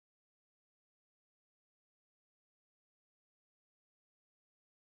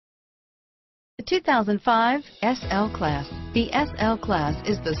The 2005 SL-Class. The SL-Class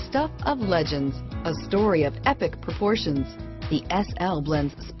is the stuff of legends, a story of epic proportions. The SL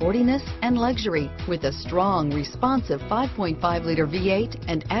blends sportiness and luxury with a strong, responsive 5.5-liter V8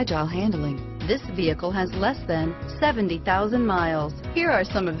 and agile handling. This vehicle has less than 70,000 miles. Here are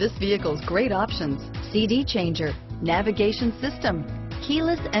some of this vehicle's great options: CD changer, navigation system,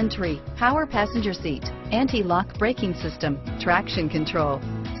 keyless entry, power passenger seat, anti-lock braking system, traction control,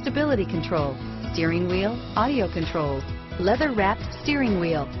 stability control, steering wheel audio controls, leather-wrapped steering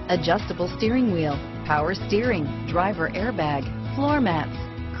wheel, adjustable steering wheel, power steering, driver airbag, floor mats,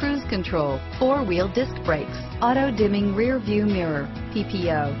 cruise control, four-wheel disc brakes, auto-dimming rear view mirror,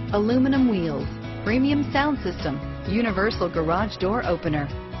 PPO, aluminum wheels, premium sound system, universal garage door opener,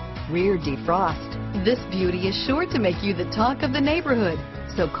 rear defrost. This beauty is sure to make you the talk of the neighborhood.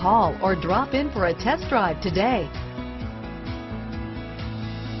 So call or drop in for a test drive today.